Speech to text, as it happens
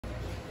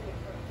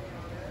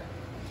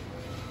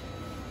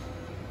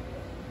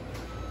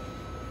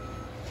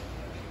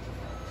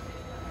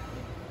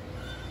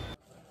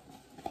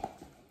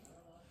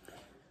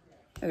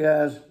Hey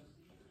guys,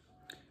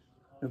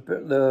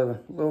 the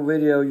little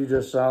video you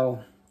just saw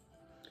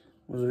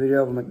was a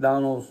video of a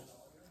McDonald's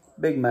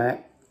Big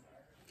Mac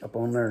up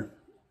on their,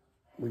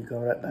 what do you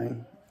call that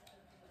thing?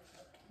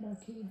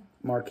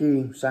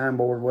 Marquee,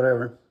 signboard,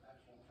 whatever.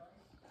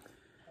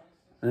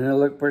 And it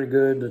looked pretty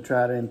good to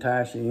try to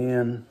entice you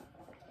in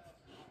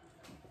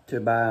to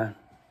buy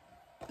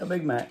a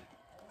Big Mac.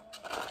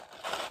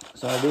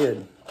 So I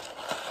did.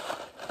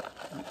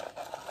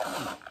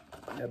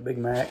 Got a Big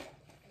Mac,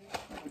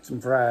 some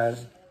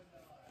fries.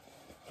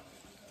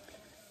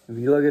 If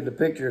you look at the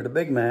picture of the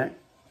Big Mac,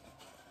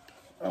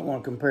 I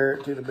want to compare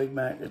it to the Big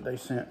Mac that they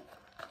sent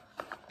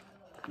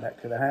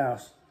back to the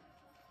house.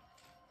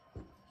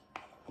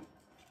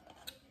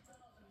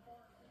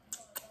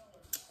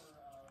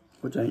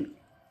 Which ain't.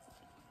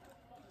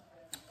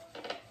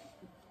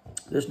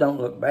 This don't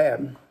look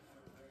bad.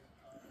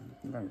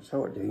 I'm going to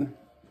show it to you.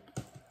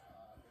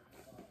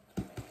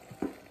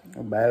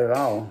 Not bad at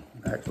all,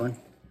 actually.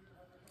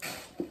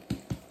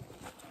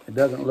 It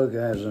doesn't look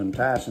as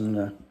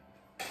enticing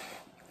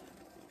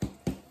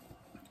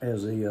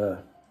as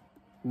the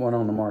one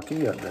on the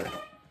marquee up there.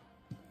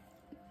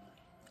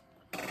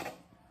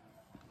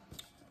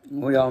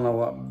 We all know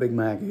what Big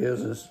Mac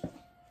is.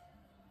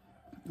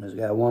 It's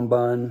got one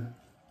bun,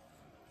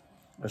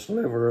 a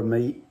sliver of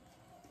meat,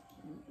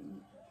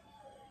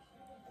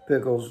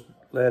 pickles,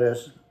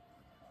 lettuce,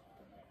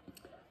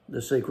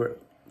 the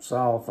secret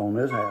sauce on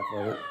this half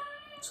of it.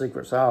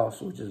 Secret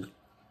sauce, which is,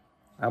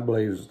 I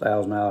believe, is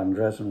 1,000 Island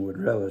dressing with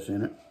relish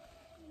in it.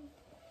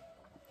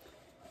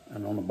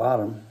 And on the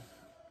bottom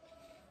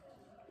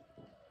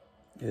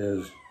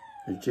is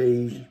your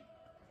cheese,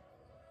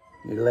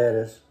 your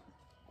lettuce,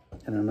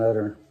 and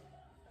another,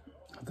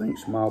 I think,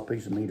 small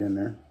piece of meat in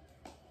there.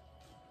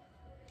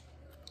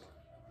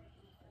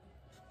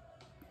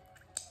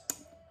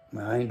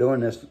 Now, I ain't doing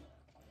this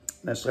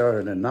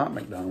necessarily to not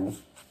McDonald's.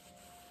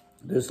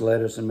 This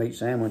lettuce and meat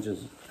sandwich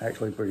is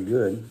actually pretty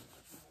good.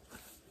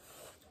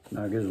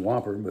 Not as good as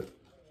Whopper, but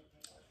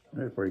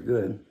it's pretty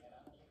good.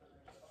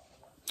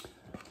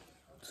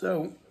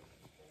 So,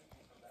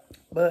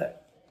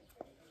 but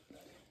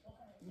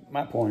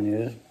my point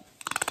is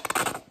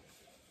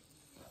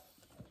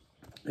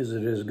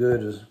it as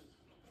good as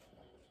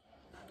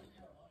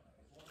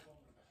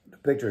the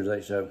pictures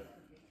they show?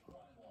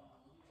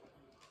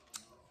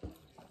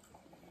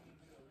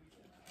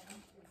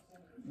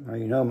 Now,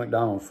 you know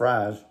McDonald's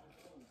fries,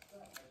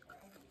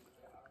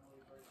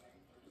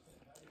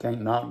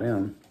 can't knock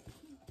them.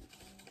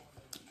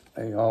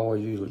 They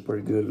always usually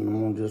pretty good. And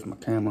I'm gonna adjust my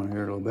camera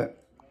here a little bit.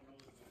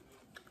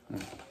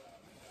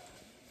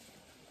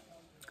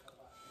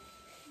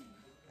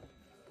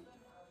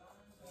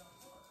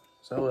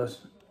 So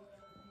let's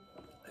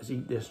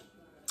eat this.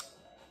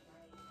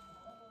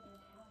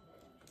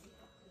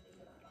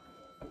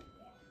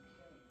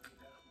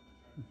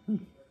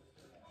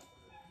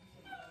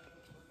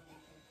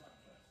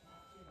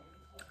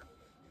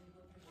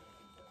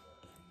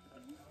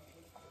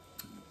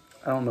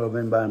 I don't know of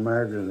anybody in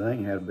America that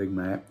ain't had a Big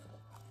Mac.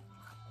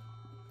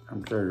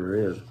 I'm sure there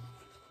is.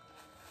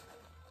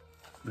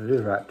 It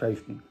is right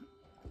tasty.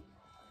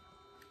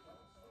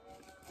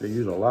 They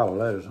use a lot of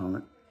lettuce on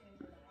it.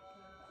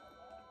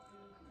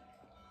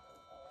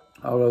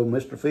 Although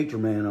Mr. Feature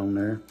Man on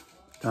there,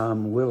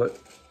 Tom Willett,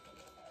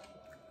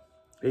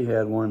 he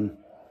had one.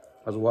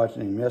 I was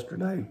watching him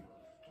yesterday.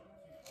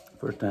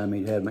 First time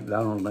he'd had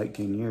McDonald's in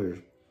 18 years,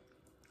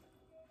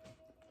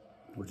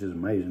 which is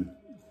amazing.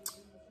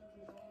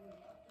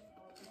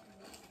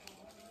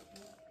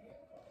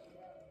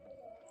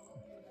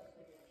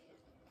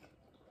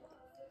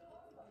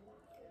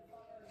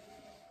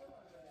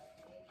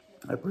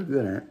 They're pretty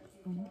good, ain't it?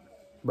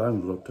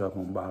 Buns a little tough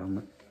on the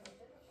bottom.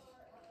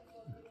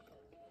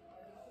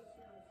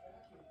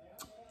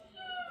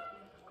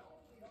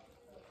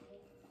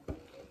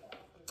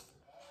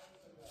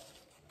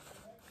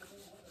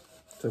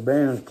 So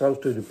being as close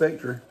to the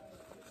picture,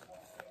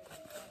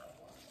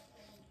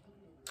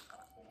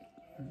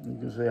 you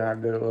can see how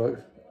good it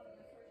looks.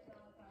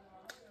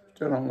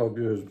 Still don't look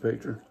good as a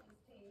picture.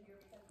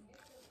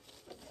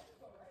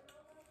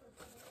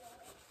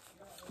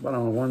 But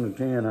on a 1 to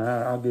 10,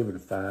 I'll give it a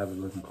 5 as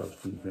looking close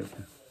to the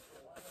picture.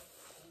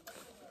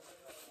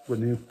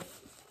 Wouldn't you?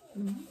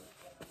 Mm-hmm.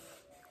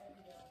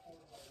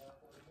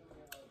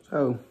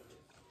 So,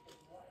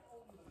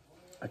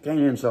 I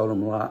can't insult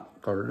them a lot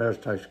because it does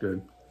taste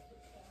good.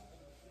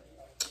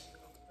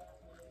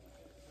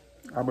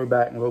 I'll be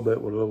back in a little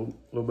bit with a little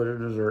bit of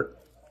dessert.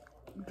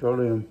 Until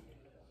then.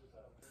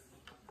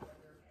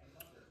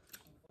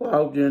 Well, I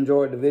hope you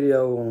enjoyed the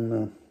video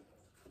on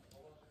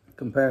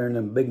comparing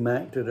the Big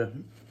Mac to the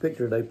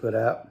picture they put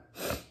out.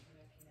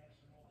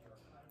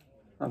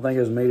 I think it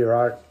was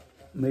mediocrity.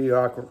 I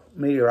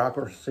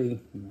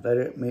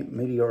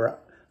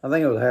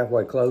think it was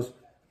halfway close.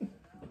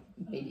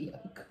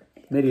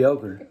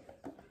 Mediocrely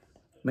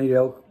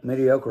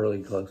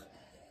close.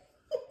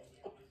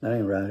 That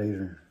ain't right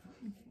either.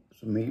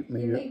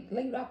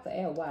 Leave off the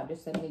L-Y,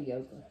 just say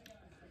mediocre.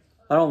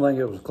 I don't think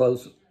it was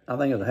close I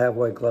think it's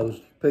halfway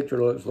close.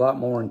 Picture looks a lot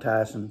more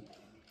enticing.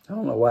 I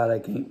don't know why they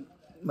can't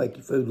make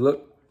your food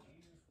look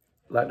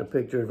like the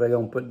picture if they're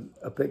gonna put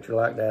a picture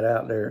like that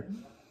out there.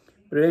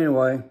 But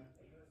anyway,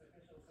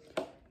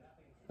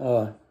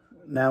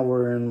 now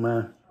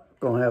we're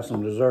gonna have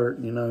some dessert.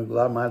 You know, a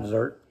lot of my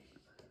dessert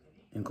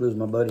includes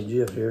my buddy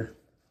Jiff here.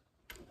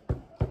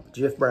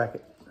 Jiff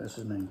Brackett, that's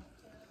his name.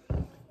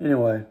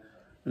 Anyway,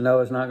 no,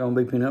 it's not gonna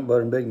be peanut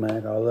butter and Big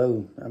Mac,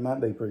 although that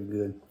might be pretty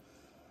good.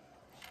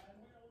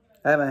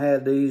 I haven't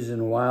had these in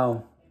a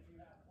while.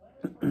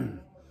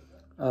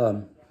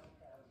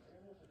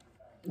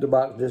 The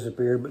box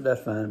disappeared, but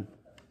that's fine.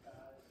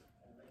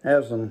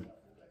 Have some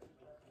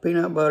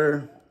peanut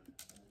butter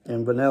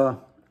and vanilla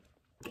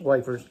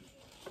wafers.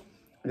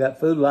 I got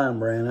Food Lion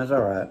brand, that's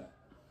all right.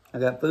 I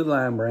got Food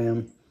Lion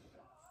brand.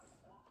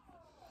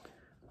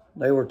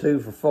 They were 2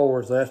 for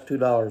 $4, so that's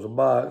 $2 a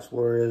box,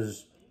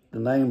 whereas the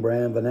name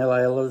brand,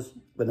 vanilla,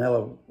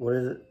 what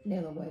is it?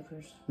 Vanilla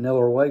wafers.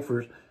 Vanilla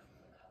wafers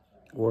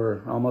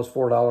were almost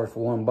 $4 for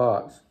 1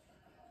 box.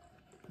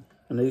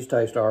 And these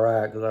taste all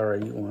right, because I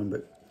already eat one,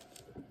 but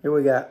here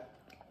we got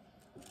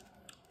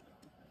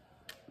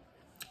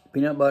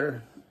peanut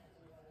butter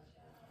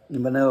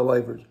and vanilla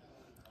wafers.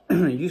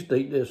 I used to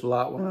eat this a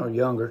lot when I was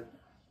younger.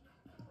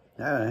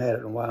 I haven't had it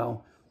in a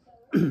while.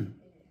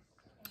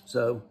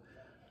 So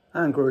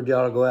I encourage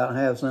y'all to go out and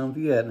have some if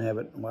you hadn't had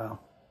it in a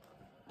while.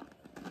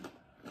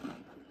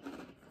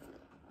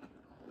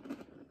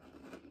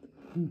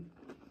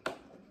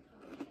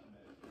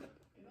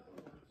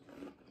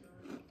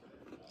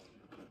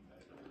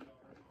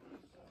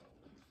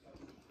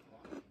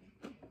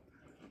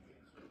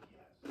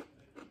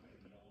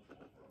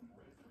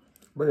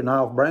 Being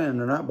off brand,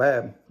 they're not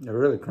bad. They're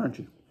really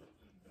crunchy.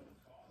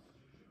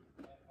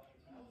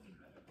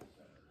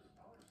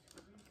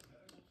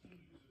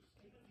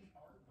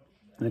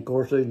 And of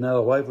course, these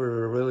vanilla wafers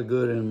are really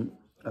good in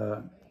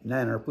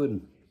nanner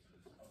pudding.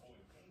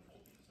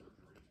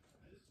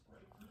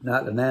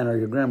 Not the nanner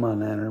your grandma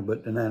nanner,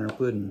 but the nanner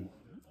pudding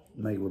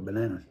made with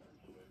bananas.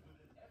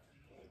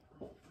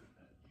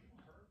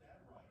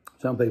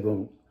 Some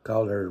people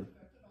call their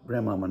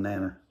grandmama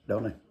nanner,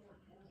 don't they?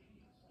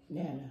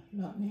 Nana,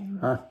 not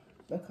nanner. Huh?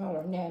 They call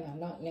her Nana,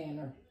 not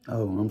nanner.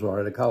 Oh, I'm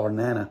sorry. They call her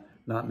Nana,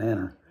 not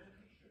Nanner.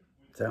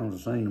 Sounds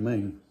the same to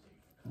me.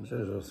 This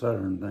is a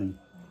southern thing.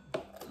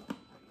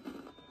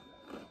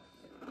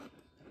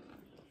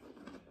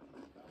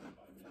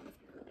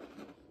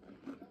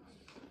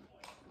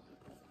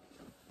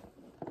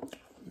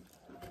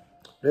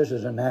 This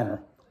is a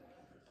nanner.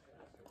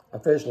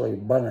 Officially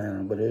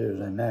banana, but it is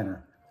a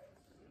nanner.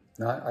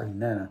 Not a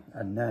nana,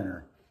 a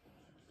nanner.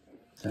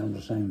 Sounds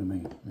the same to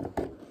me.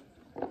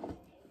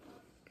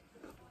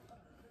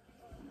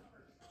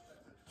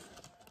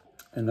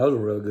 And those are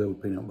real good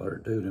with peanut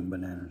butter too, them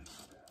bananas.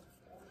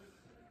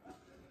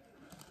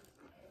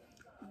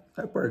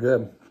 They're pretty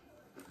good.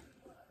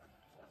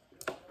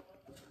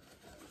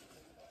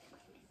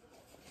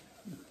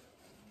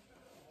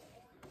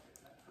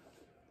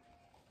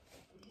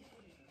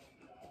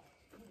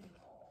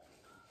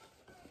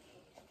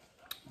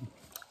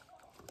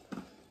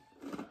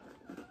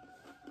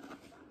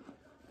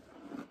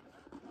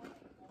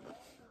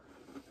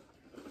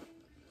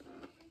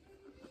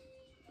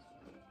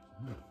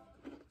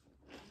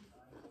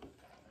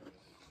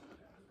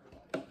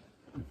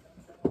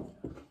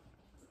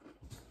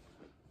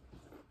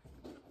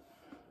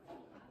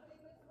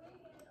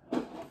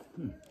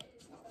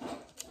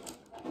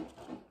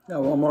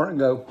 Got one more to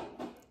go.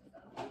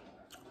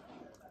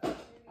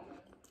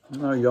 I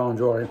know y'all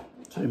enjoy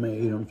seeing me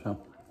eat them, so.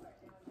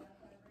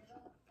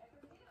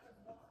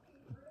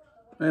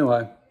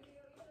 Anyway,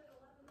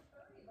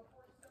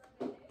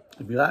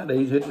 if you like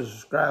these, hit the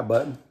subscribe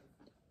button.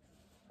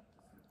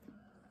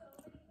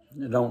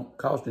 It don't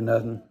cost you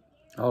nothing.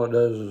 All it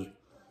does is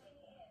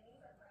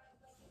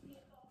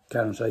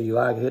kind of say you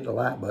like it, hit the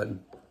like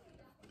button.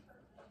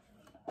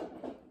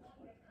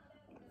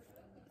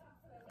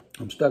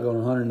 I'm stuck on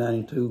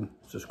 192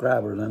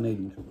 subscribers. I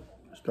need to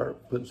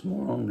start putting some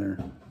more on there.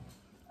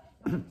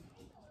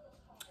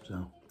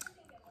 So.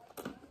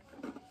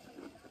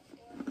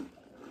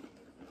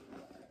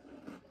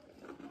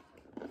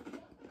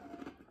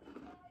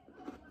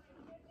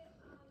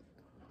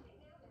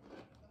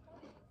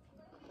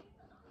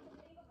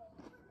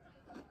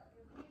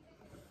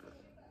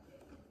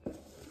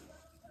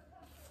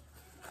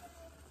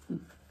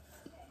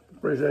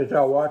 Appreciate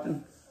y'all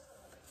watching.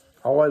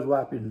 Always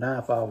wipe your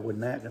knife off with a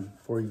napkin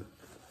before you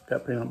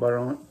got peanut butter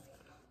on it,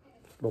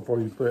 before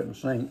you put it in the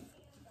sink.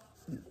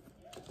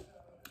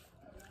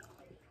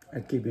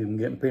 That keep you from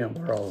getting peanut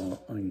butter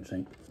all on your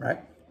sink, right?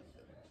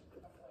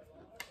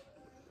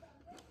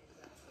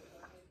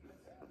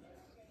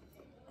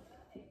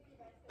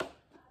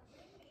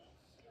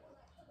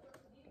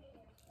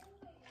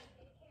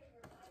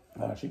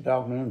 She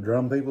talking to them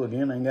drum people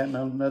again. Ain't got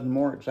nothing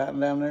more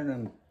exciting down there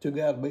than 2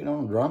 guys beating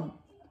on a drum.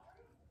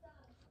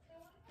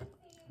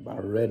 About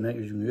as redneck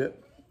as you can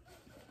get.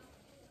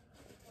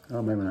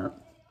 Oh, maybe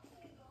not.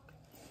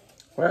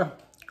 Well,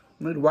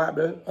 I need to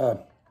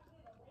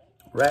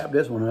wrap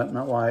this one up,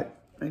 not white.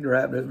 Need to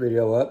wrap this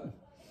video up.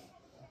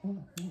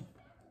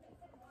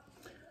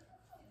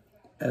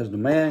 As the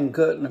man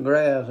cutting the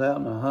grass out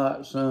in the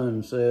hot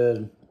sun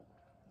said,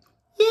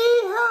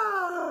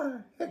 "Yee-haw!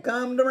 Here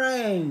comes the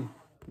rain."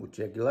 We'll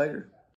check you later.